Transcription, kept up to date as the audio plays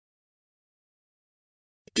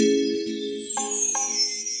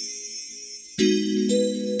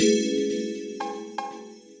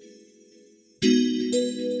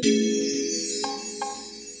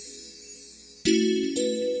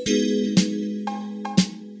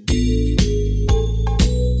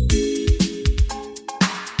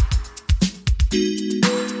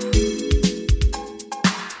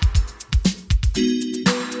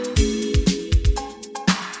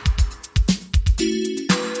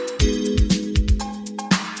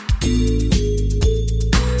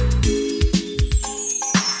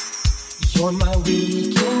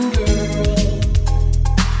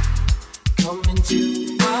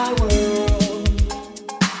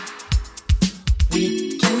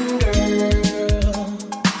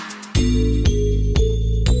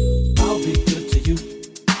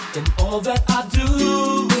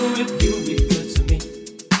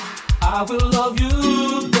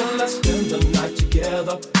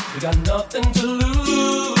We got nothing to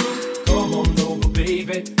lose. Come on over,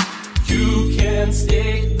 baby. You can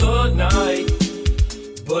stay the night,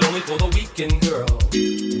 but only for the weekend, girl.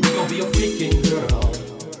 We gon' be a freaking girl.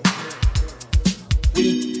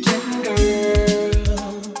 Weekend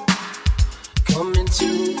girl, come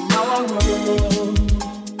into my world.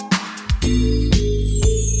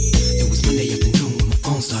 It was Monday afternoon when my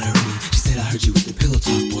phone started ringing. She said, I heard you with the pillow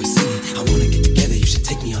talk boy singing. I wanna get together, you should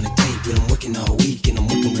take me on a date. But I'm working all week and I'm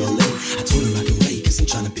working real late. I told her I can wait cause I'm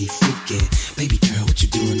trying to be freaky. Baby girl, what you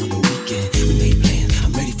doing on the weekend? We made plans,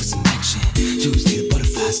 I'm ready for some action. Tuesday the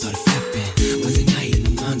butterflies started flapping. Wednesday night in the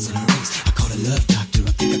mountains in a race. I called a love doctor,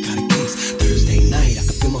 I think I got a case. Thursday night I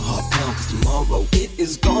can feel my heart pound cause tomorrow it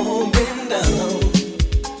is going down.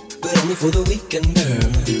 But only for the weekend, girl.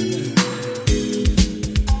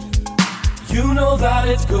 You know that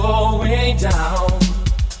it's going down,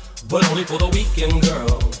 but only for the weekend,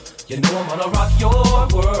 girl. You know I'm gonna rock your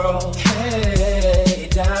world. Hey,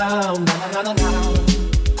 down, na na na na na.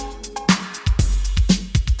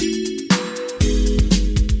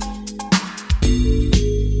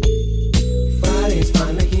 Friday's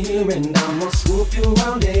finally here and I'm gonna swoop you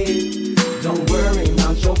all day. Don't worry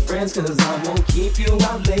about your friends cause I won't keep you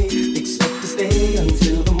out late. Expect to stay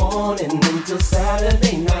until the morning, until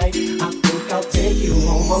Saturday night. I think I'll take you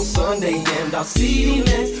home on Sunday and I'll see you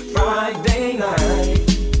next Friday night.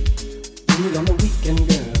 I'm a weekend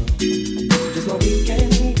girl, just my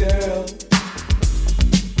weekend girl.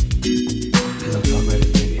 Pillow talk ready,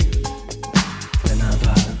 baby, for the 9-5.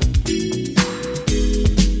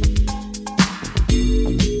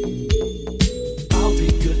 I'll be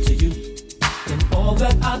good to you in all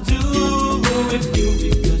that I do. If you be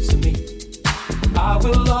good to me, I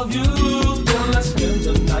will love you. Then let's spend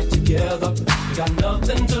the night together. We got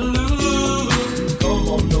nothing to lose. Come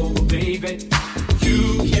on over, baby. You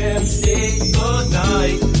can stay the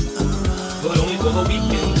night, but only for the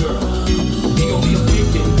weekend, girl. We gon' be a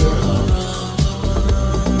weekend girl.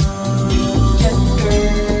 Weekend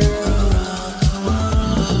girl,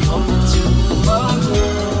 come into my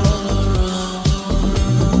world.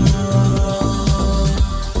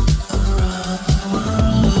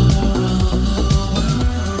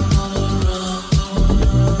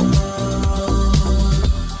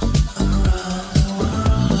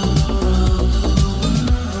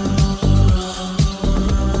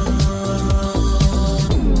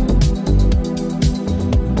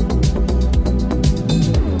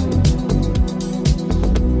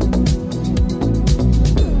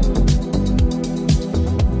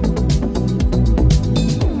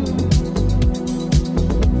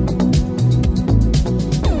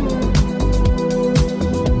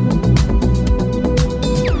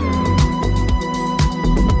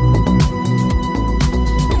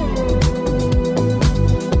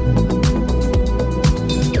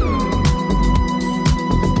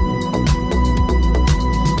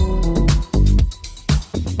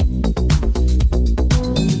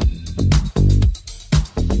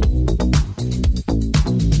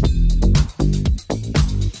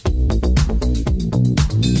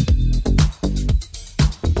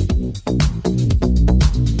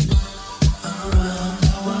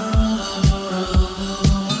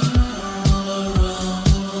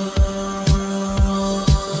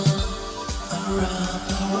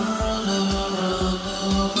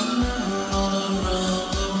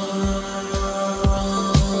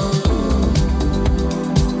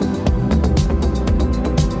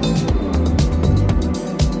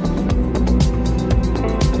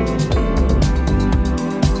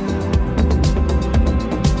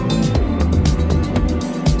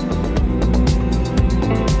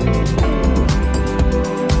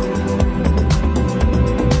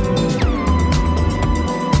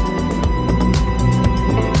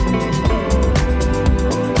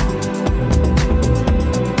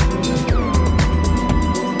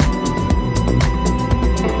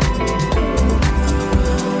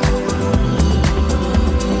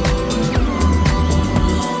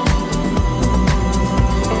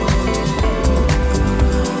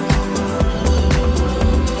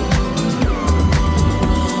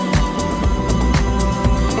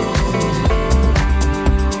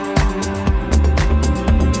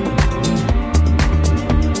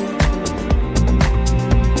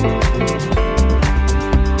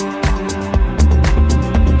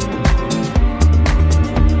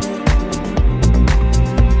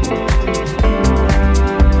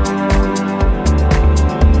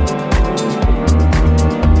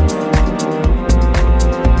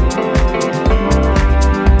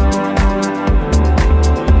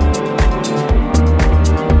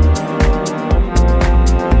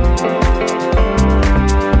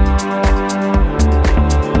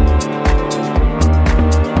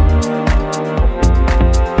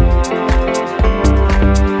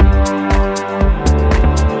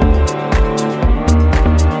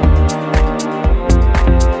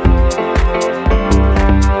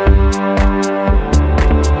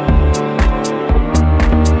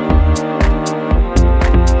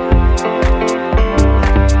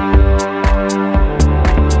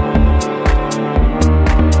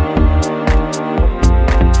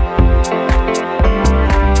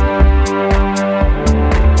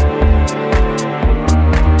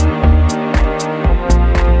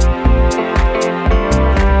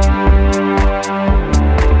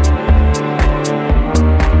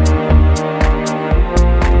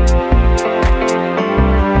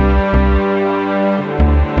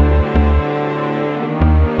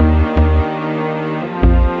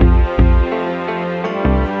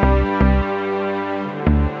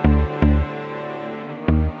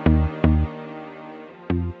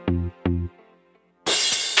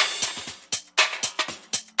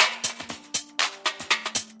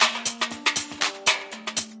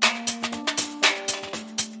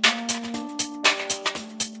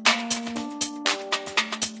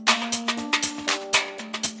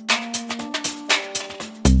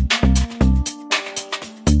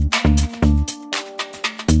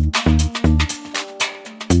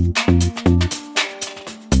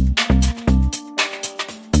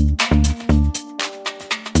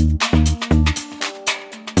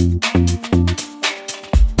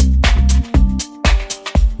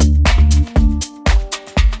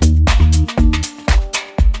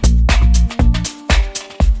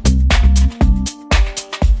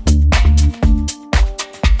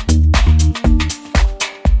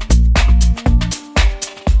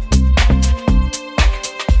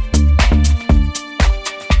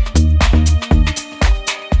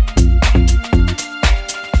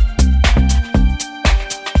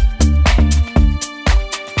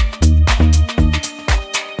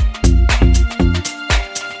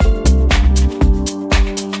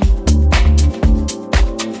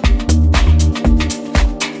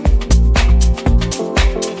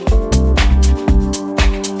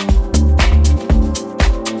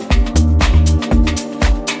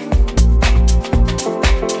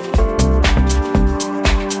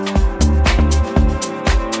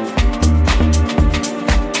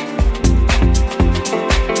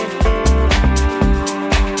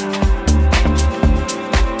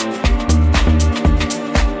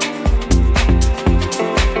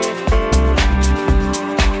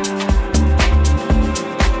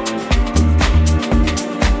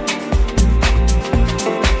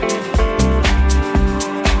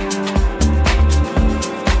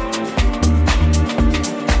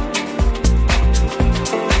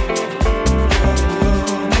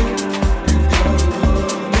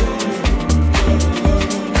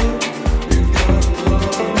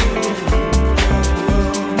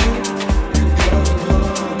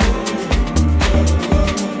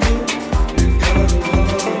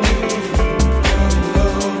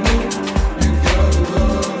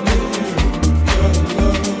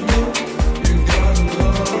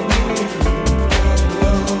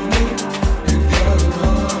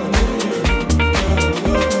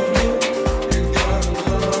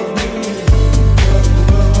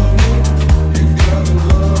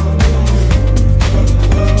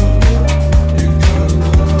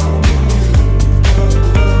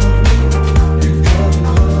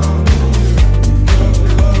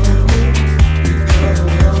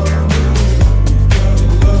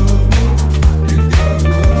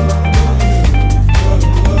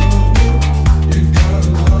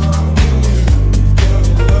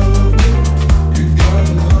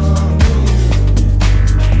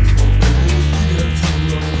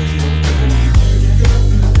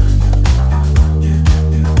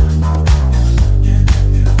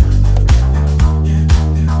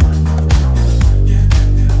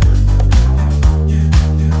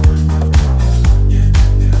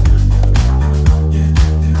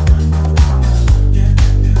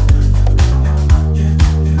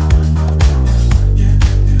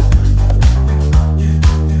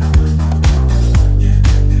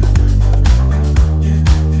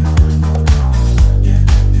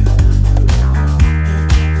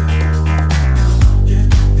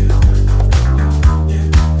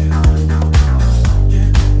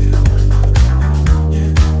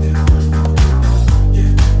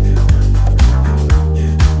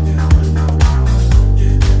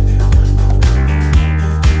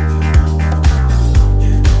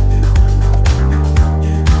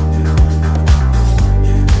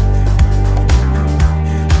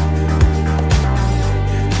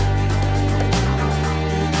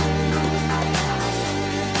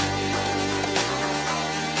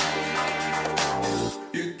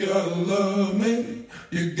 gotta love me.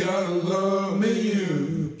 You gotta love me.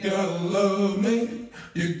 You gotta love me.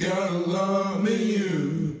 You gotta love me.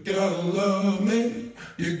 You gotta love me.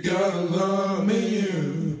 You gotta love me.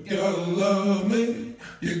 You gotta love me.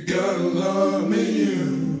 You gotta love me.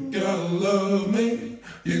 You gotta love me.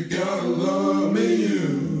 You gotta love me.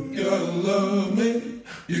 You gotta love me.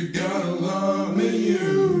 You gotta love me.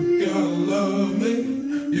 You gotta love me.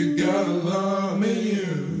 You gotta love me. You gotta love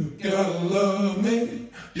me. You gotta love me.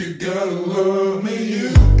 You got to love me.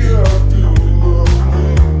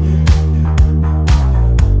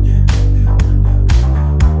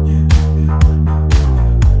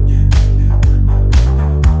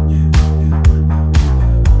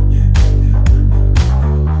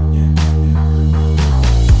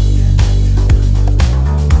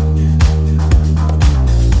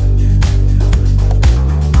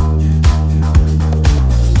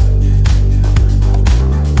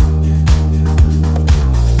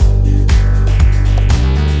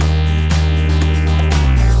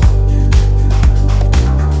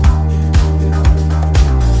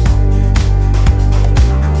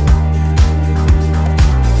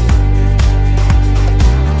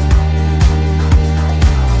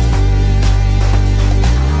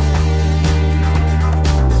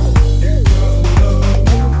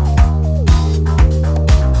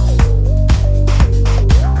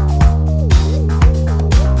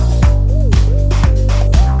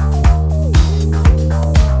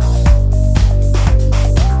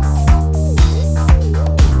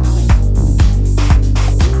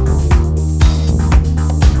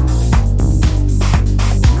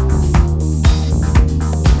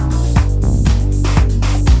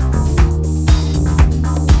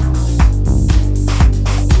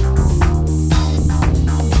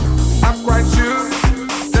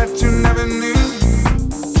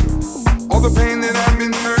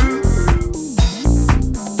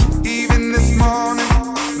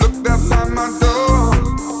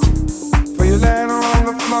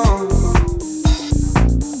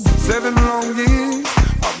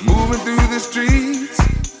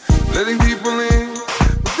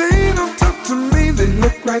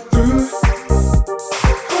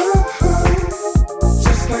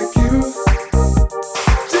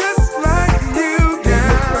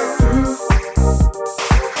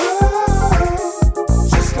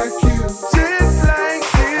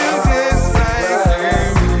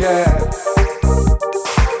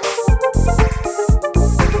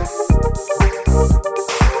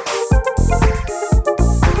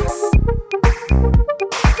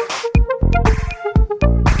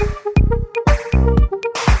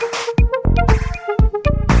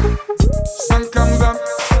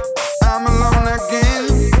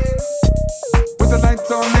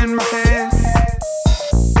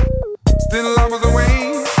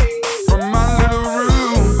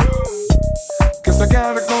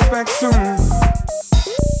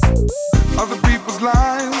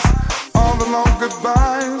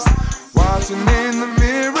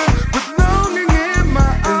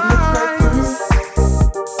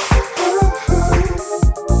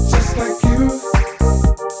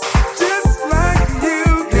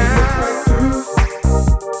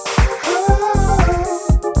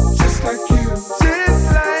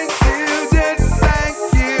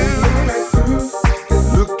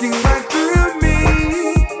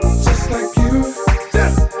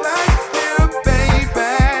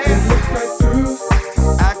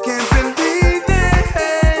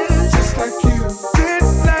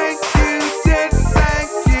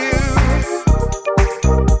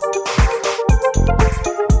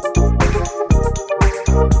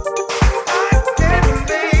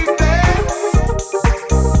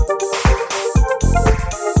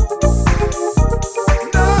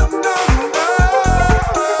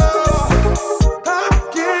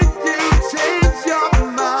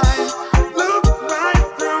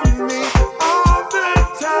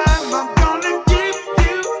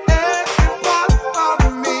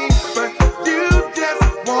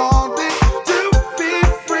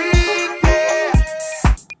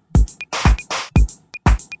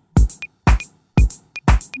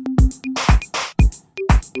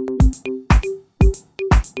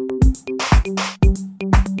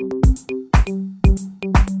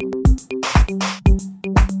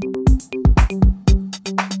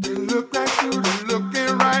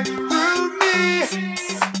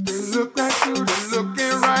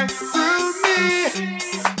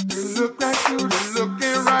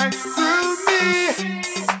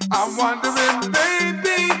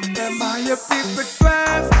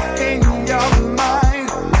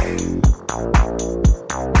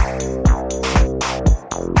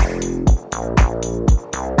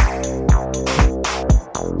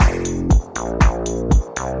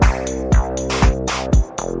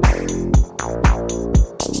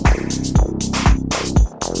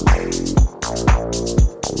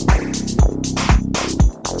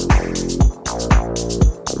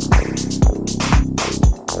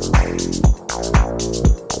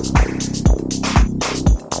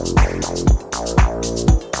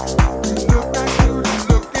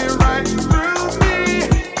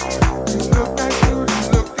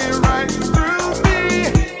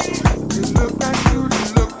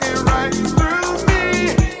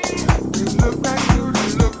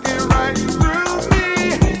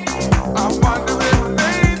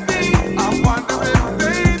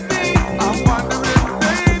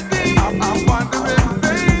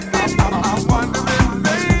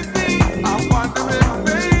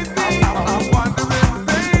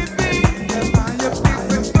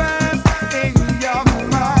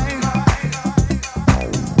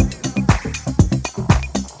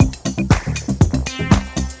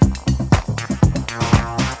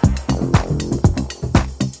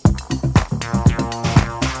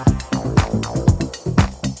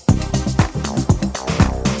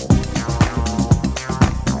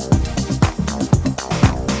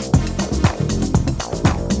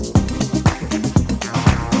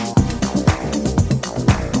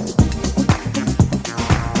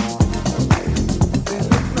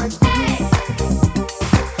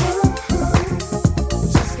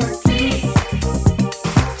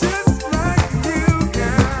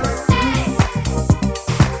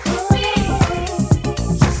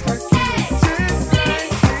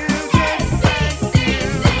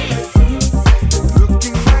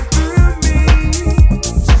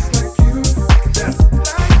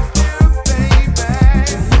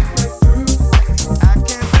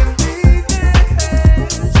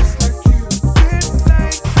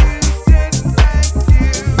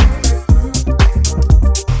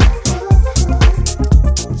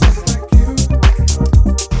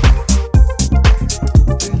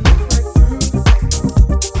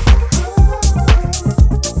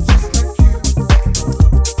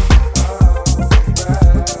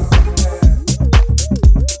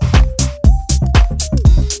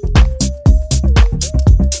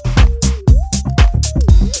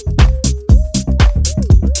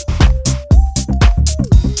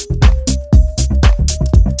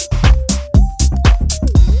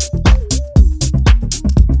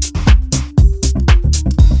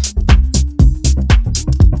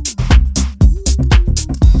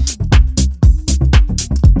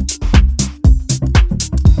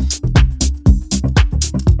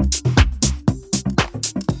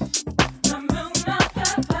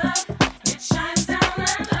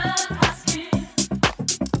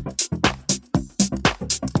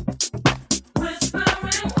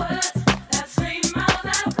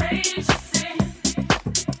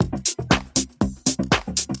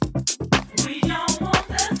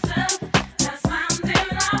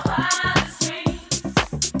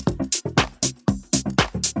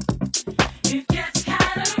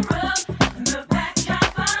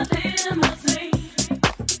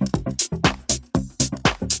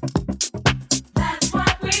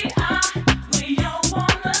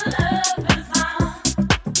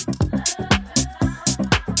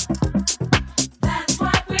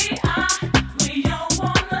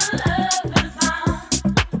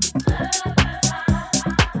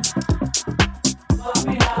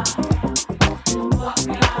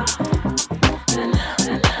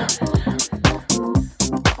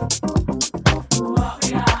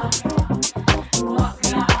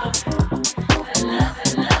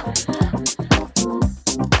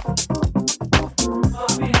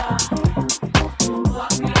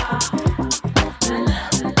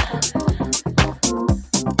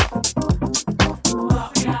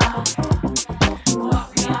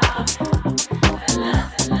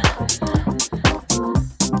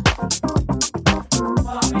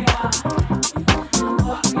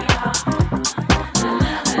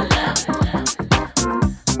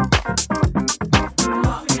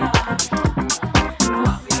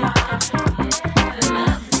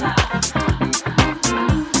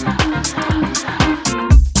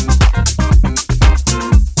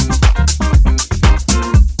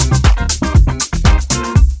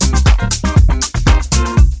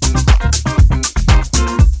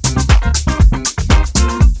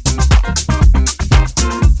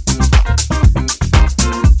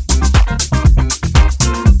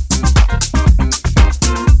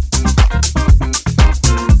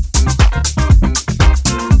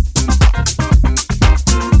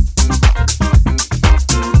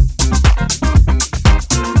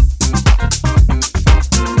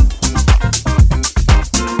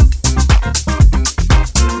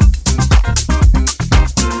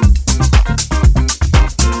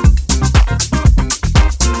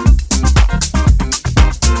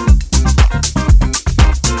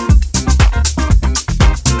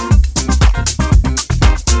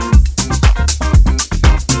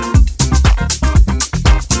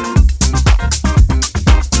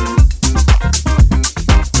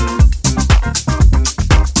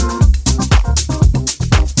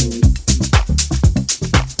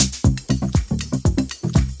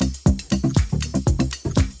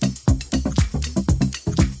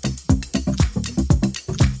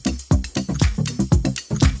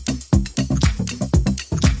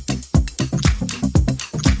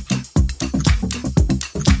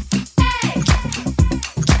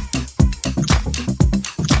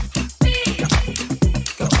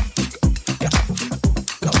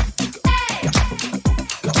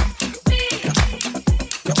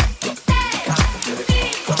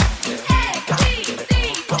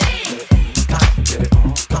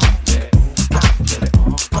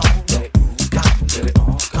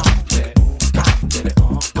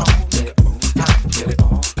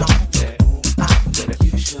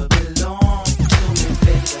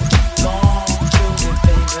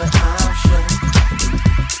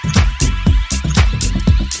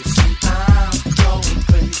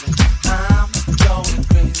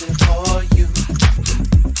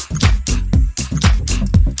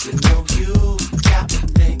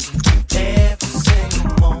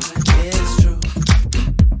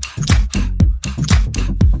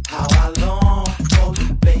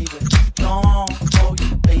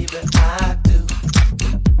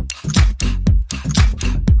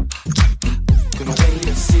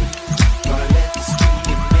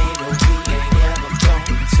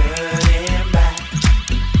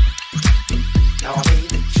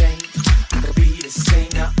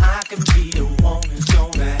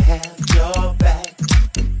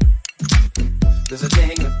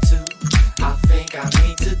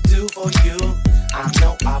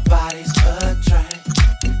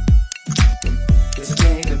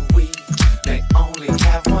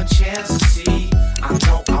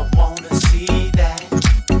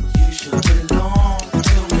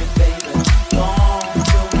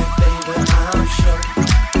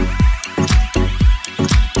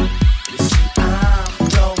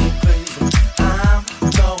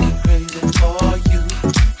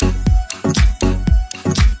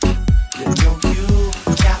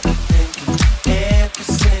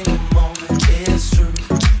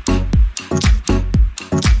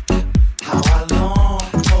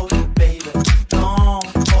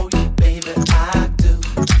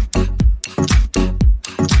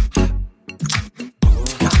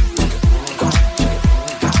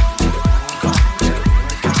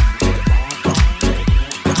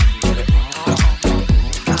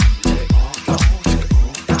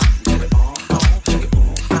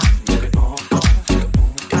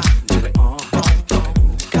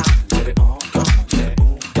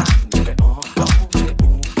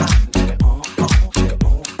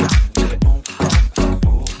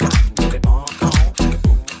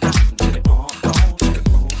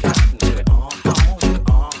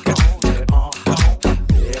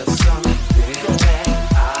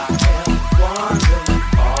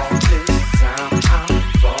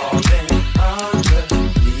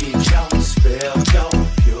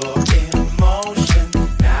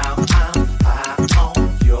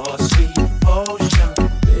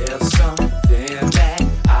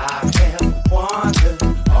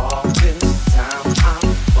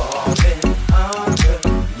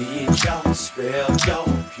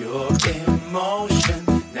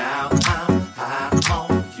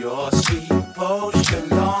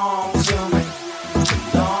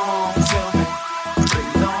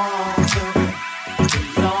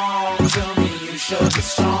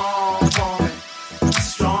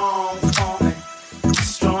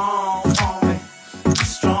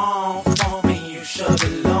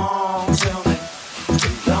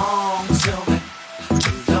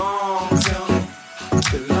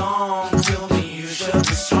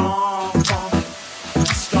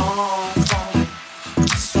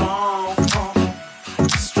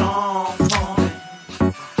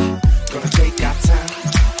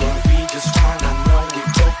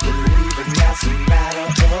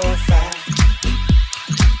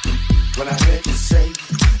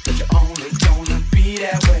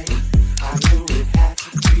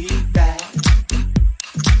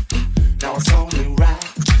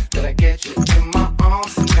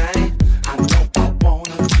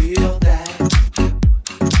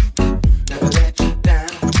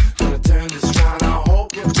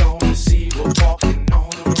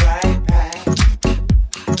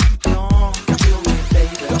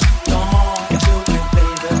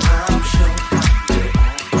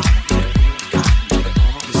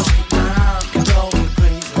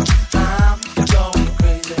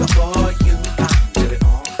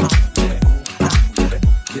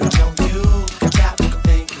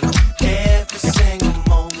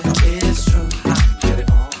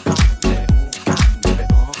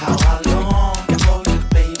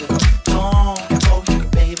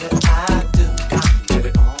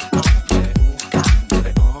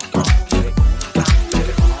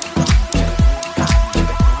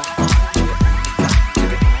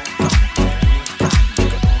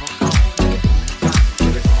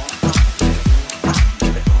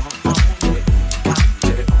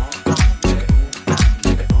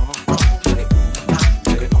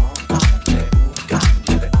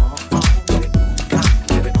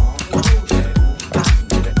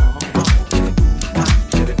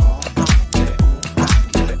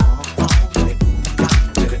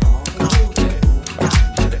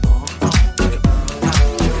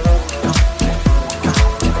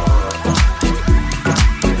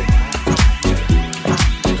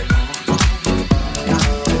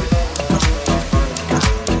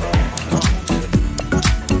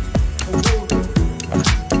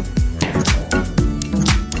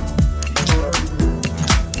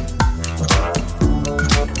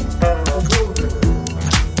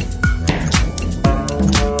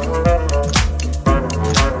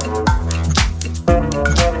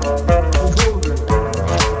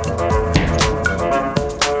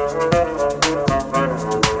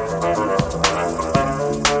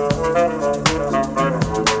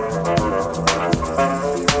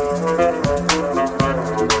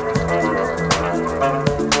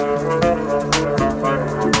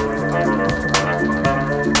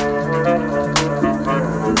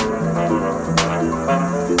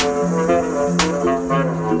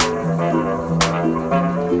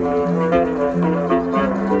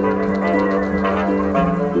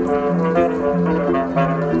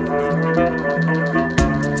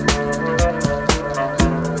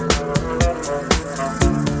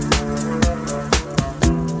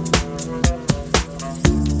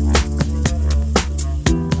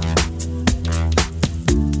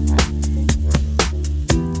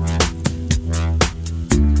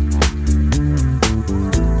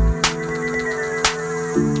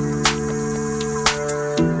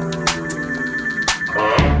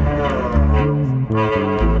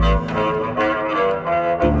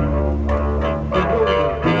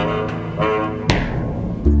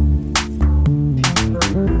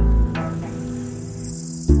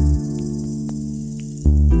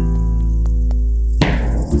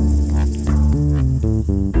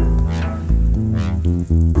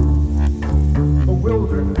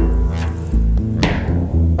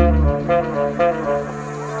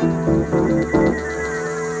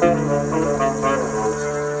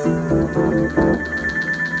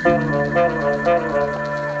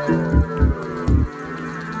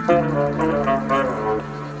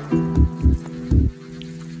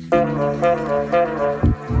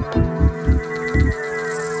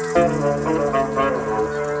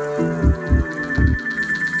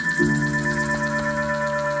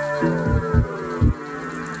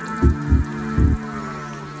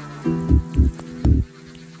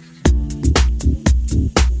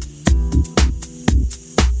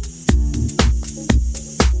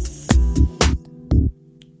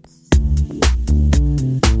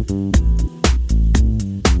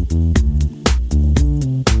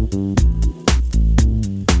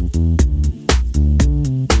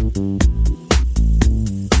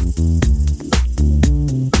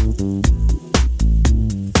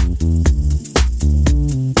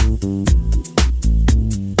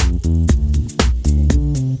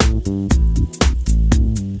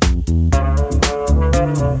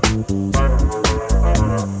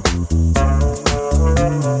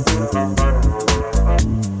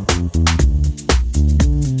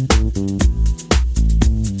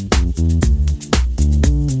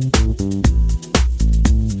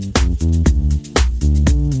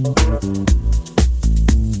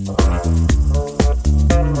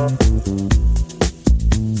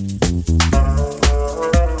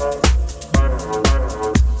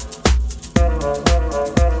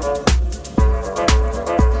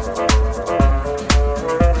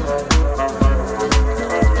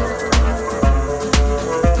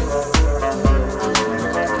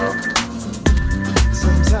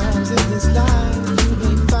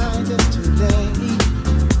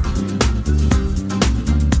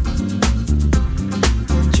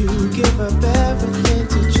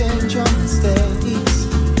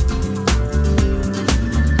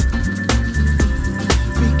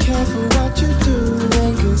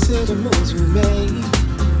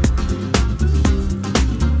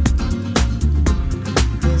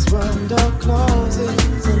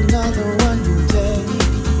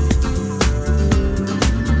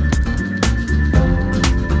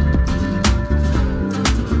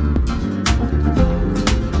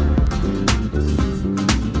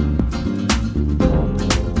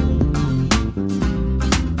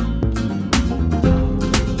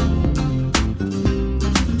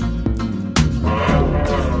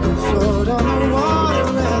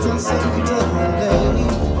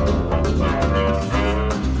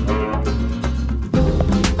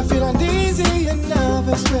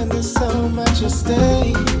 much you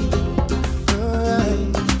stay.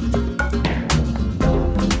 Alright.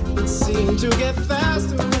 Seem to get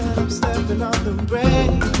faster when I'm stepping on the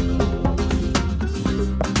brake.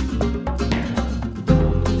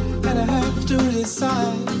 And I have to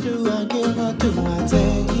decide, do I give or do I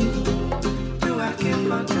take? Do I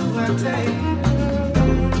give or do I take?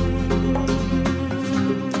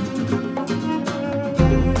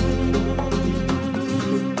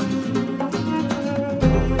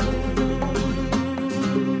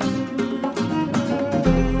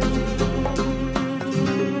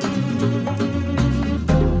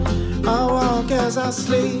 As I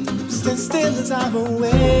sleep, stand still as I'm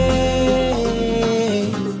awake.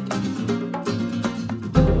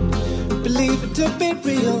 Believe it to be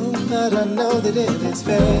real, but I know that it is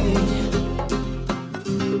fake.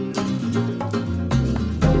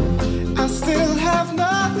 I still have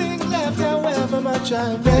nothing left, however much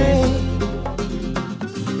I make.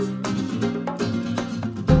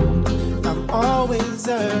 I'm always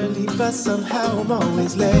early, but somehow I'm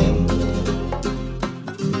always late.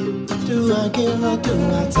 Do I give or do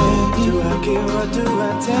I take? Do I give or do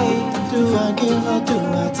I take? Do I give or do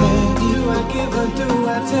I take? Do I give or do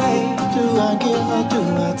I take? Do I give or do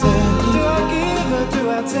I take? Do I give or do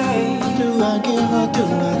I take? Do I give or do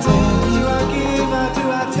I take? Do I give or do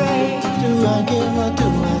I take? Do I give or do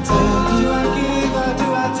I take? Do I give or do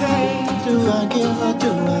I take? Do I give or do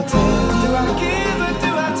I take? Do I give or do I take? Do I give or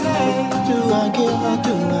do I take? Do I give or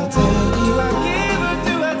do I take? Do I give or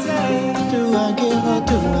do I take? Do I give or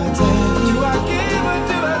do I take?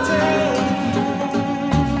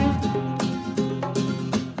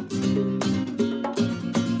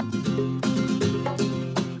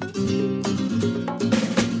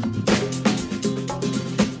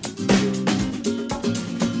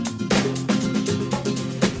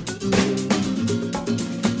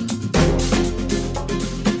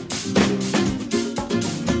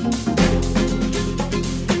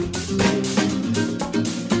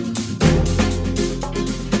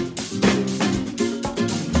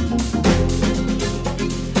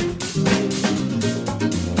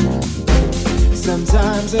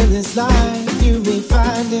 Sometimes in this life you may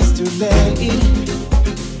find it's too late.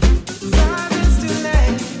 Find it's too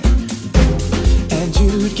late. And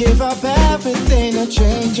you'd give up everything to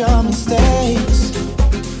change your mistakes.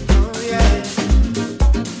 Oh yeah.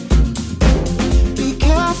 Be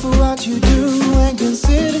careful what you do and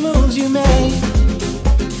consider moves you make.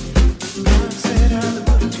 Consider the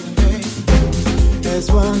moves you make.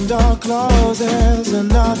 As one door closes,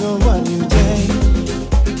 another one you take.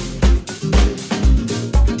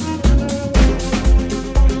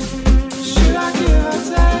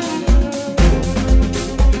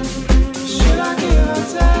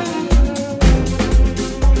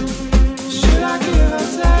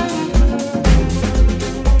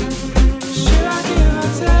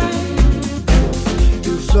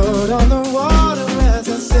 On the water as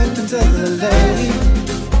I sink into the lake,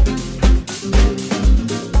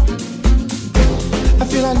 I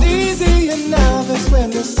feel uneasy and nervous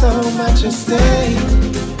when there's so much at stake.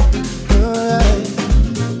 Alright.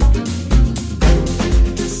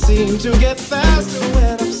 Seem to get faster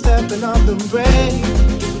when I'm stepping on the brake,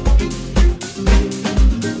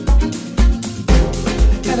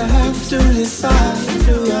 and I have to decide,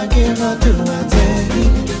 do I give or do I take?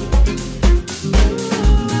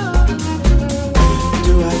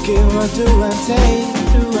 Do I give or do I take?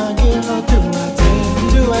 Do I give or do I take?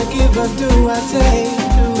 Do I give or do I take?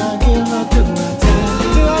 Do I give or do I take?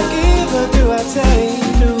 Do I give or do I take?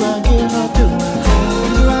 Do I give or do I take?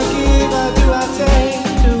 Do I give or do I take?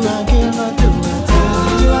 Do I give or do I take? Do I give or do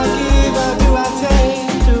I take? Do I give or do I take?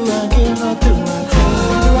 Do I give or do I take? Do I give or do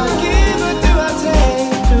I take?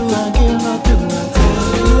 Do I give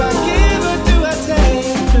or do I take?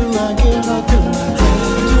 Do I give or do I take?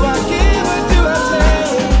 Do I give or do I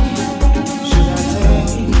take? Should I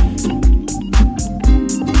take?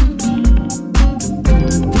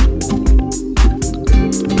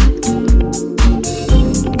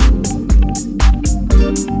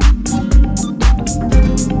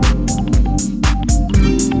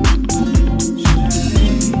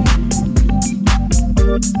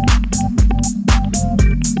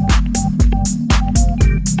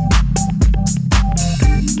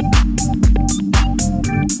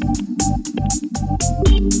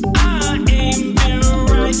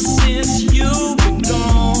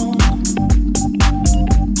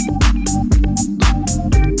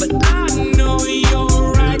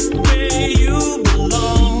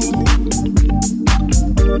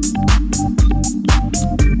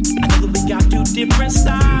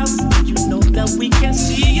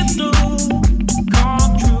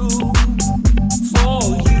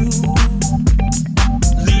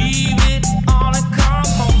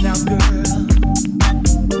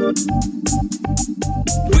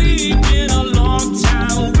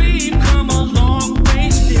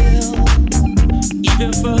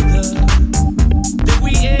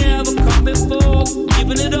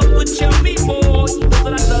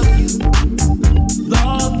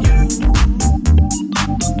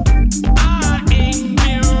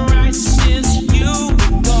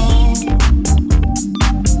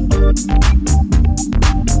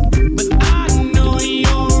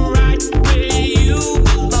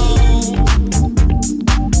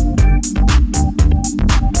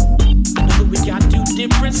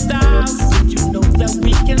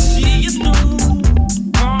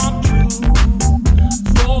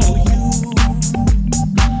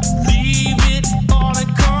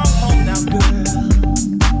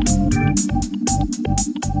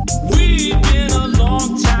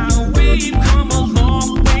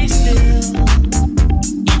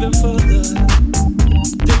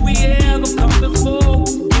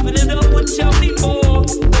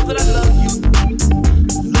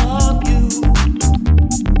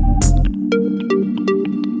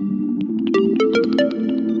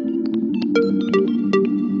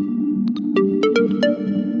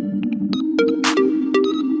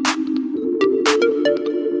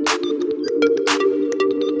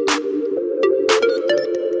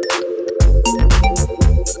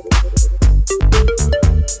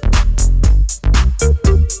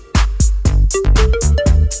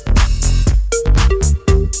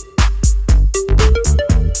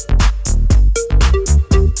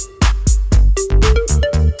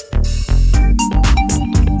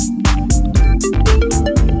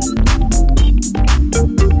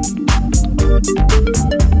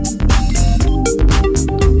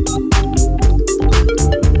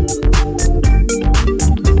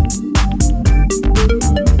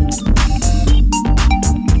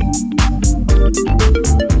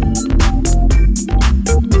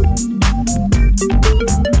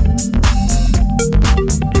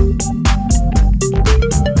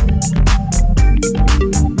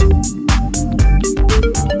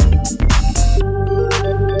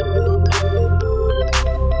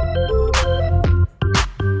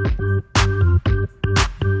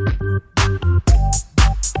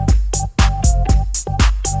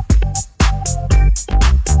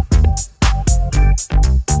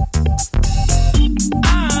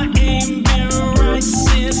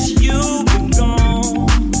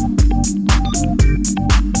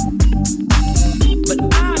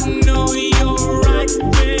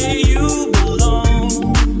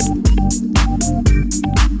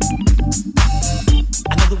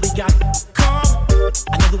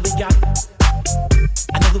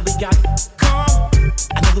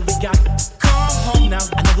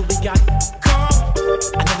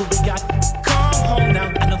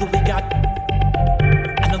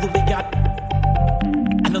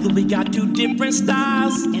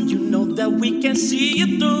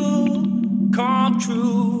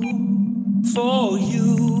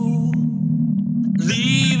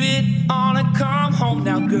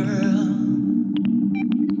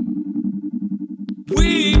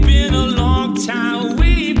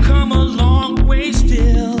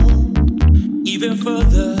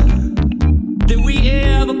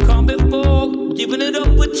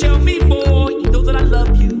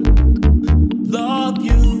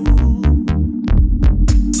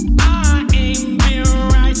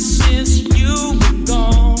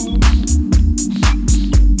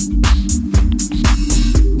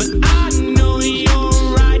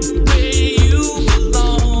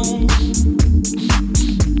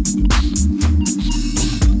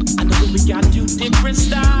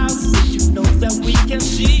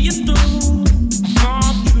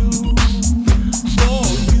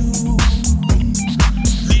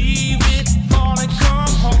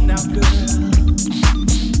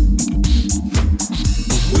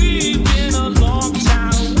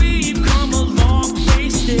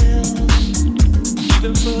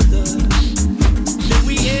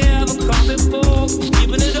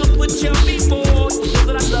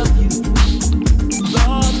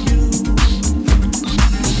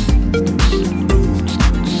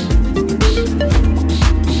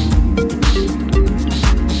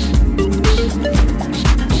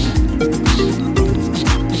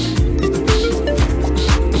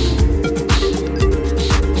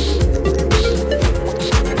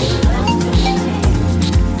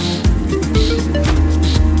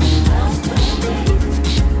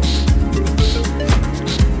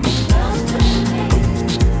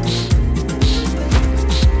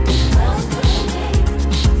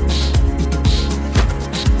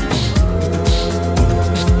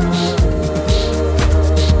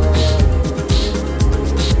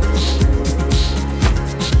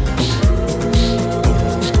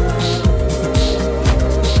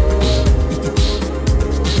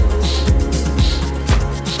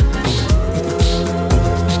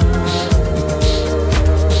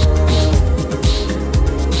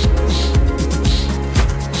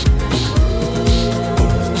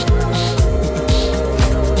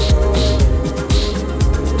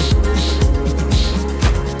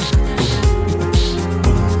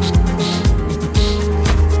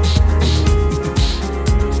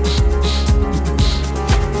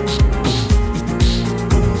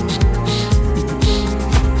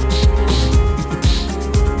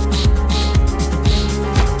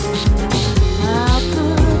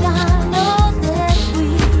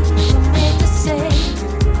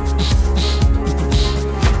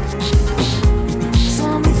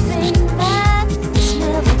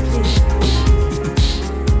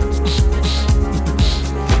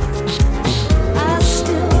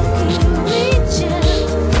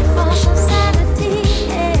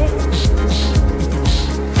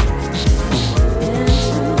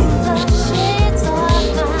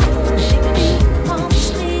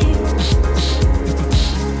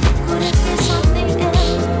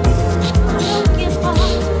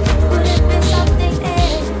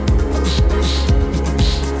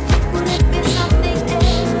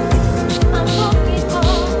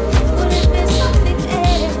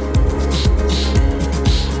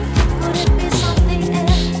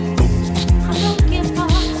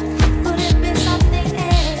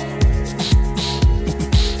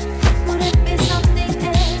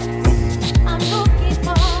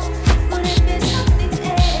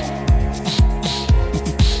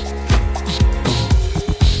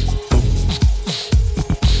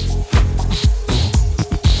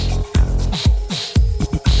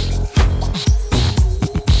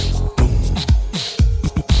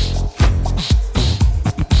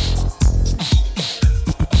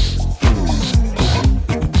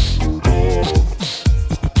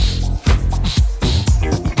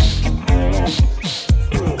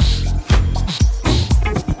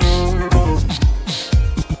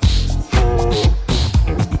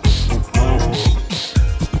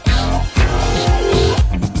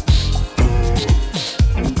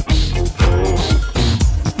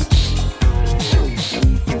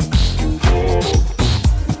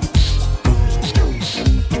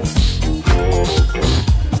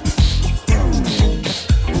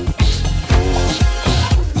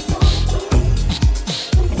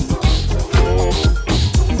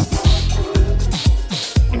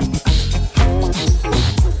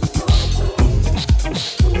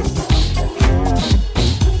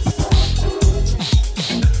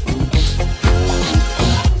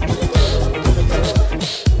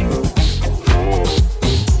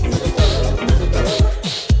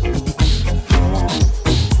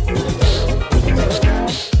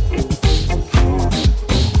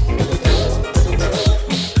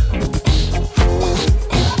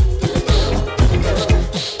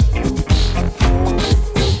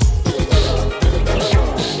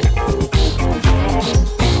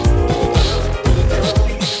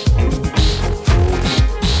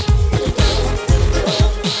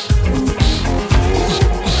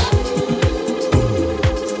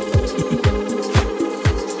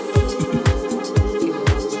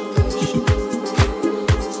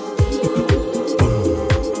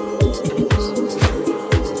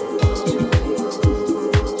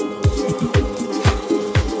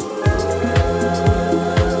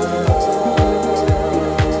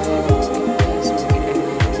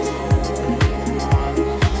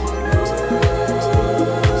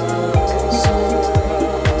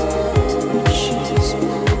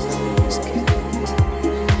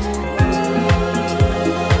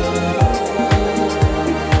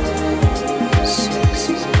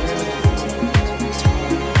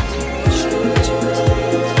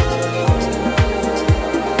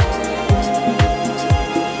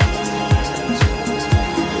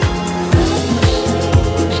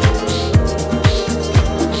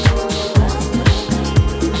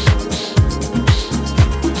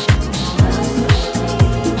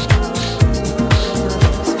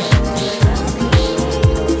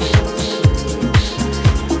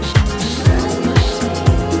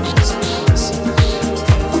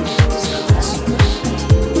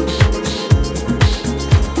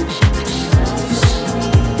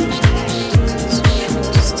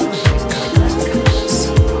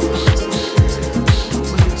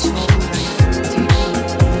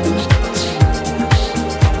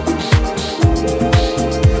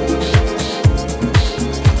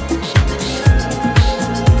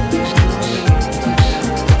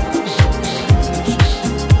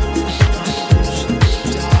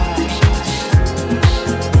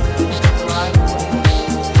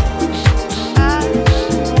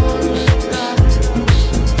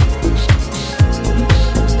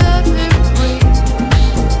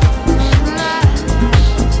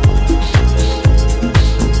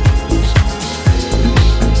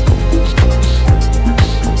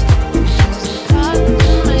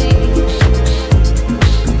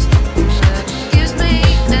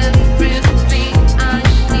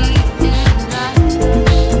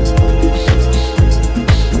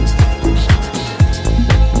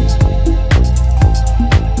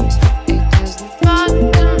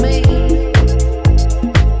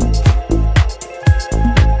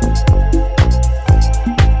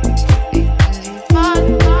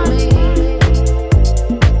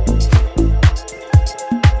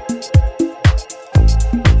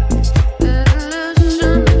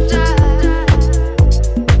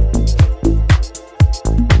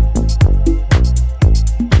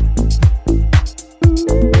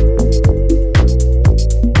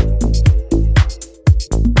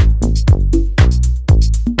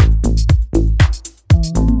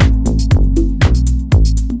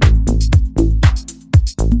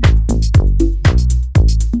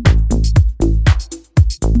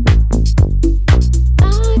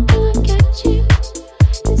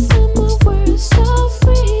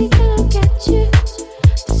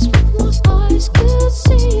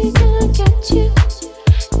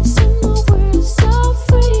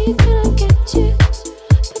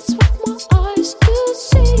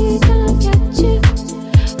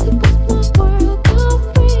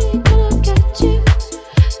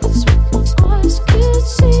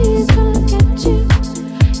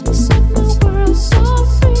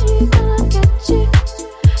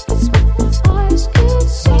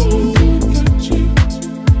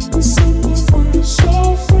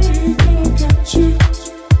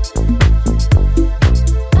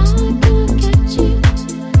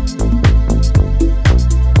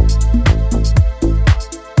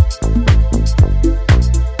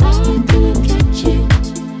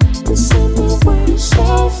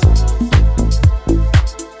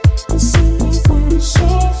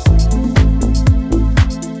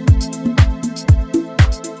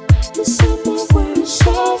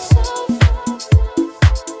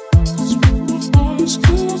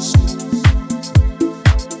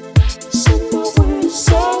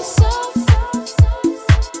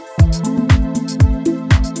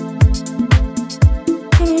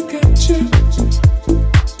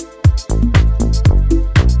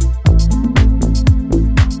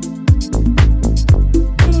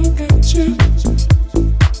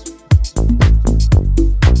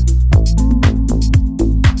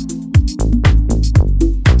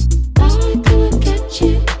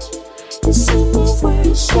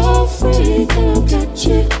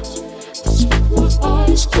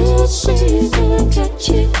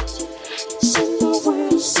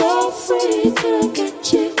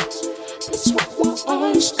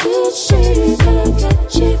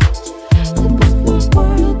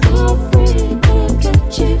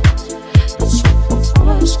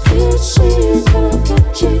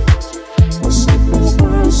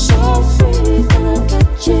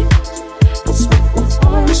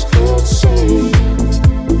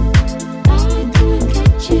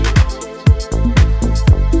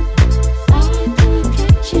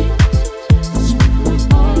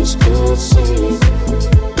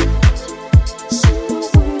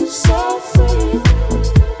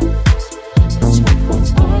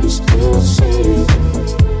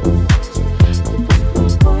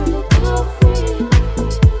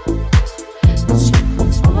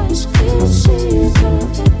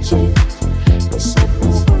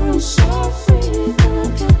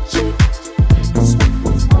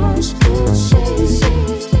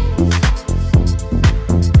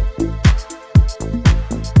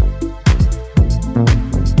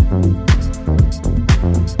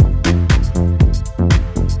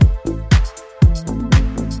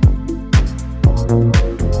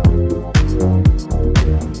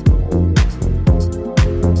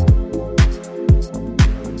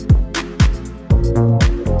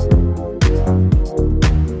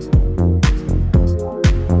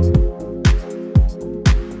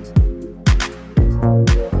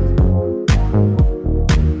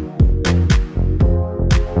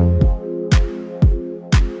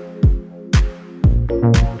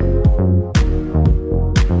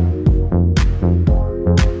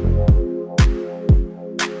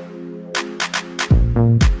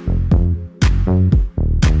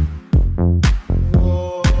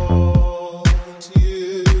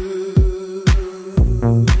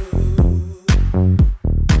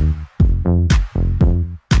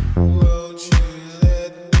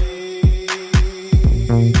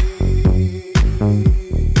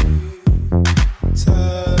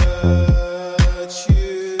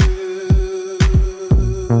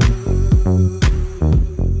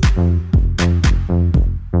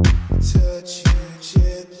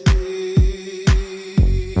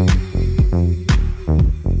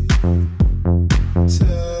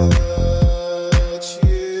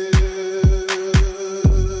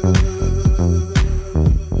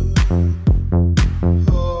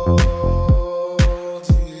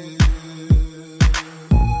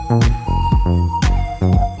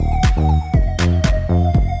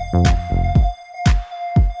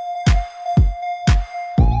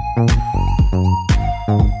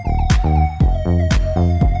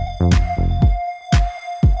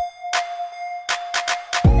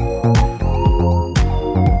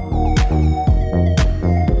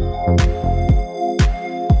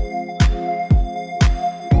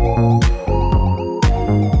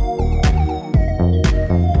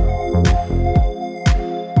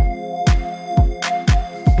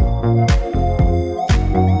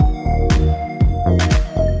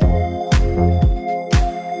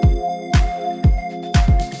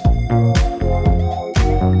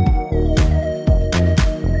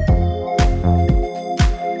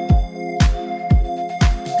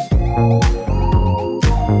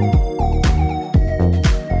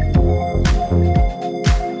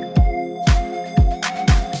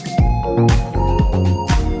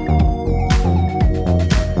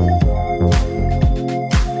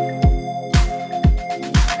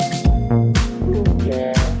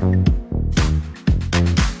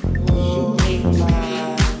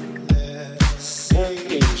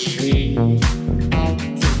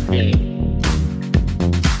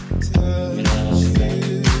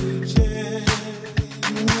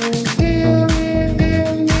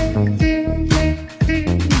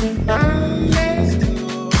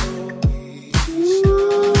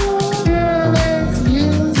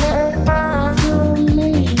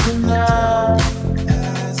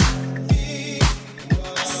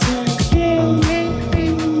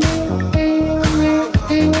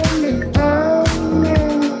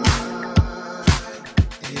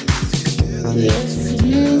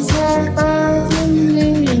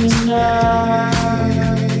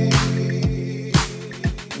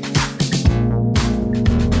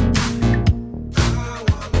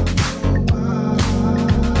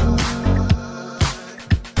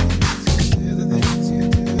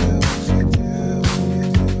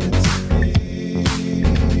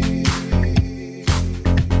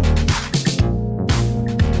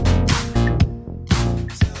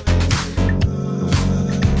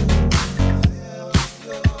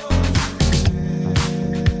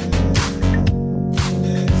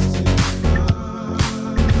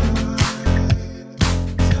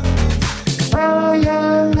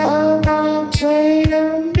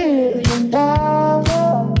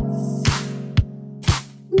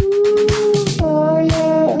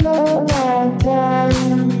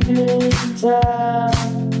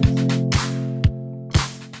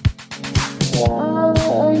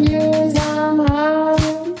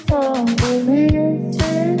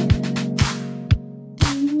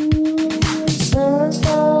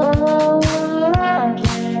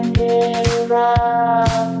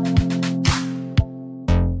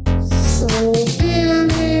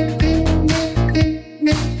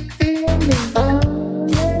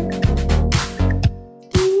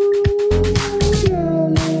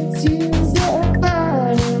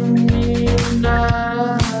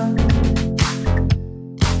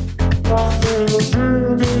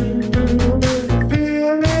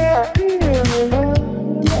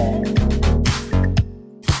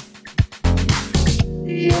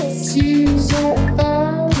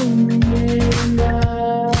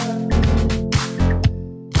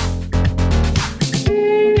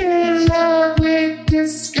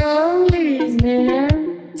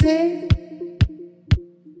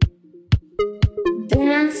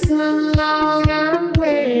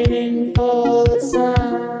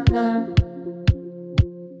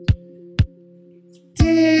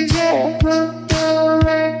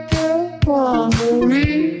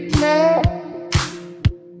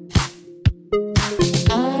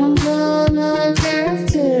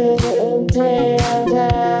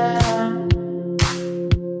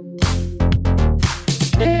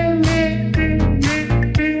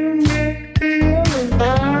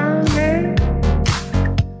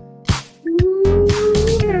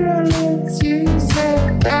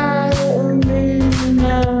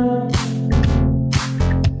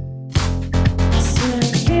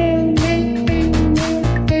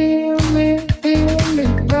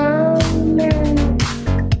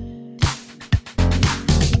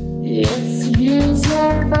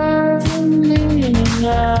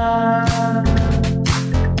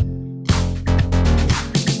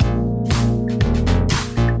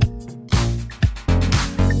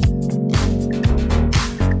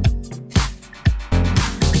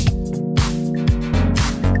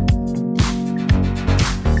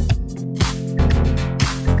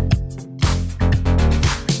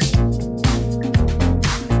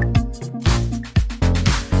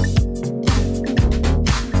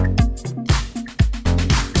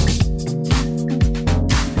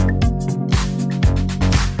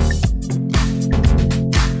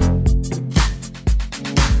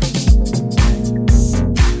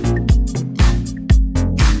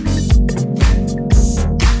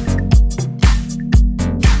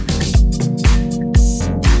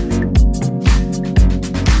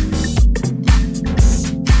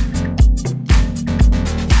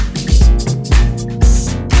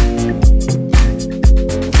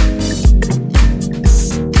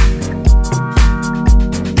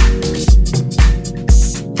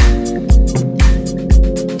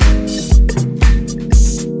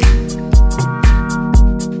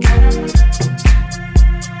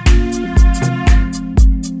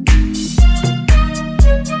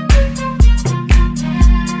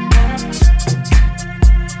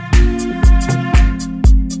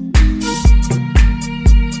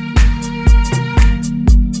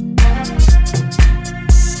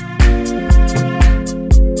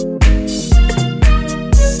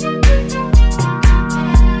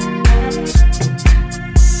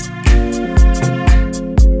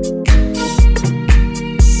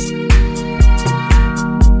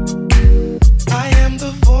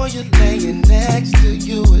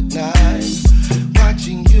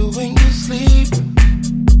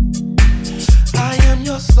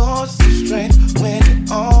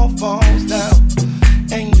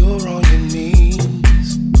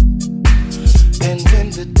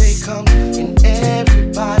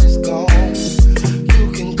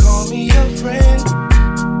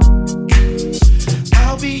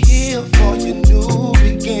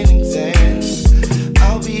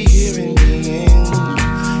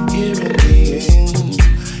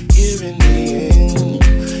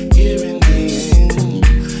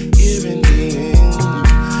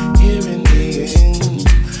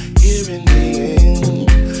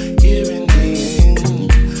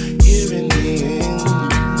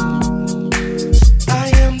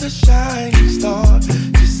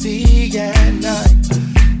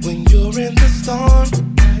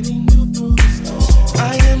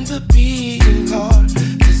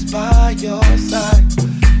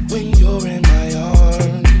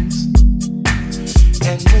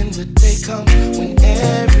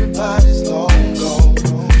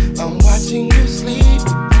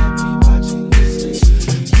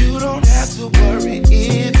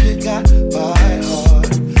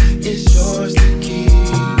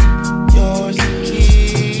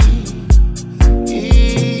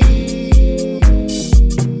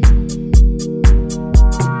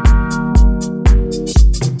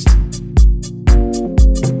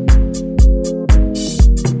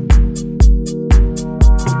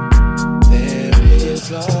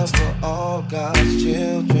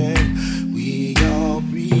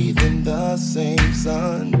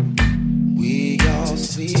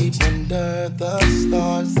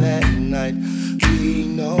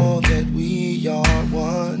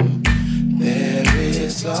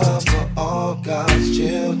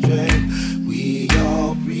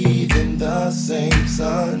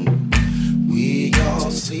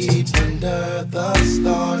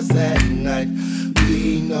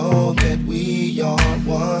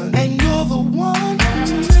 And you're the one for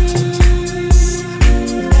me.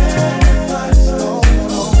 Everybody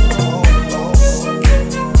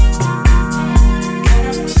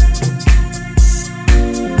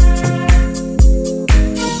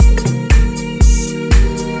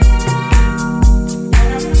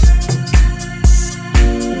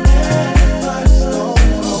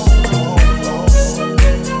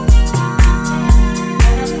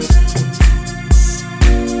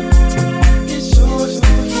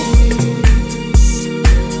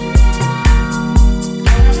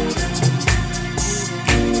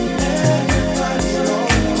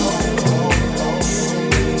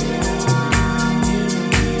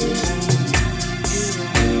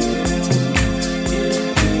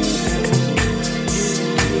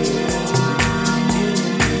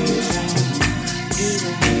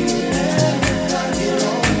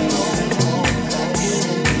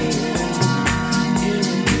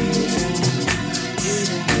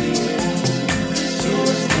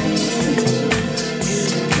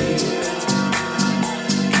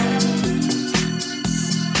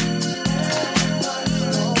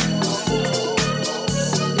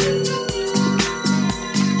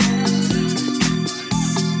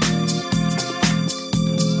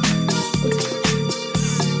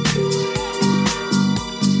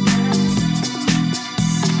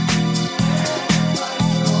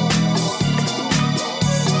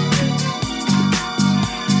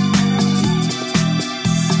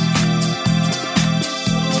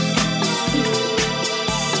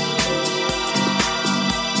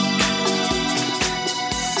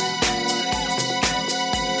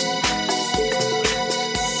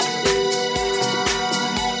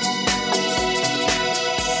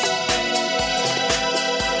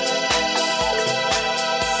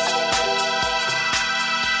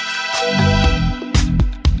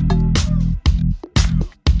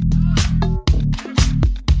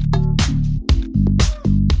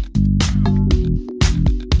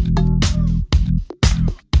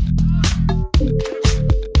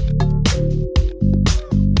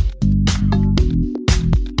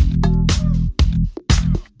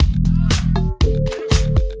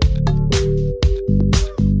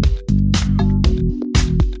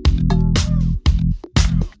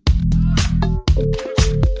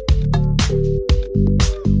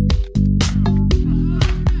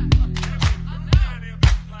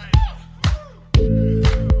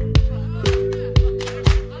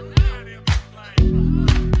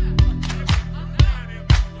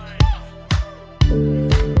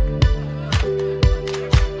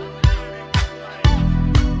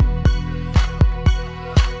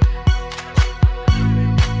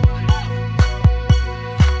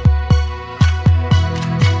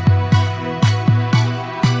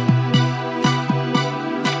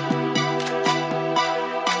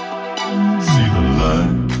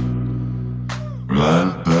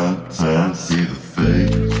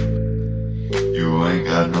ain't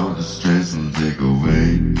got no distress and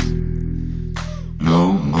takeaways.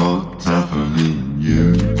 No more time for me and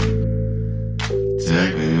you.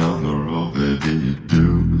 Take me on the road, baby, you do.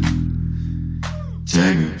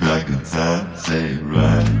 Take me back in time, say it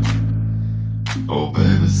right. Oh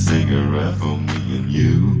baby, sing it right for me and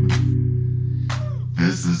you.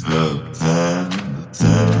 This is the time, the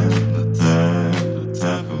time, the time, the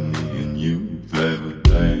time for me and you, baby,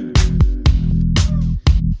 baby.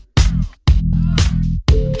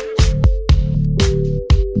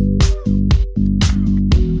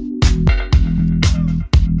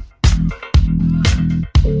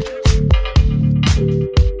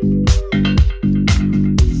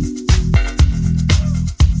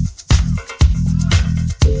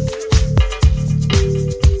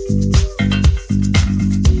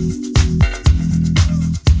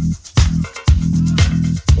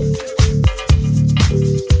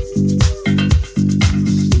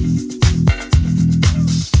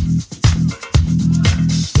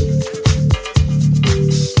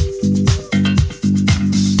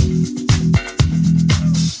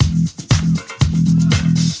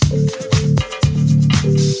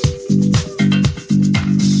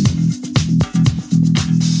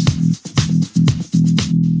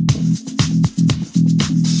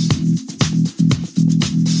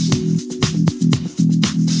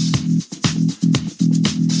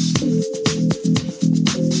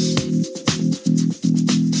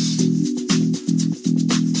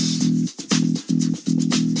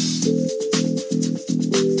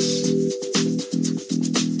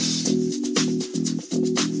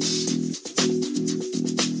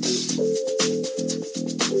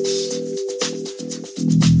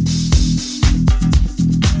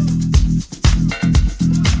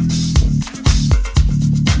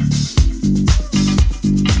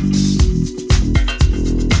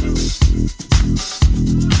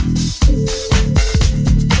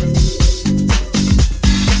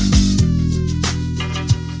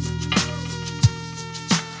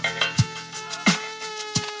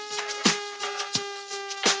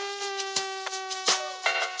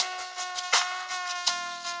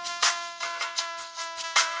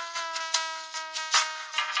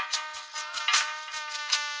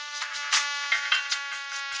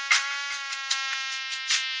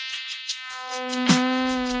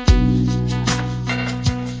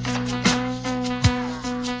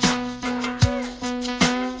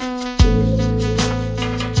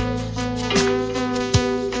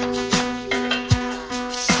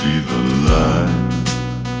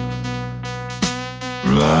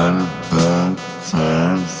 Right about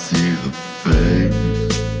time to see the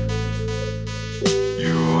face.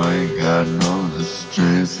 You ain't got no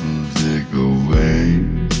distress and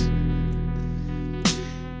takeaways.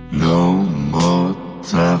 No more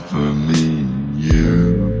time for me and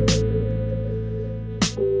you.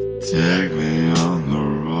 Take me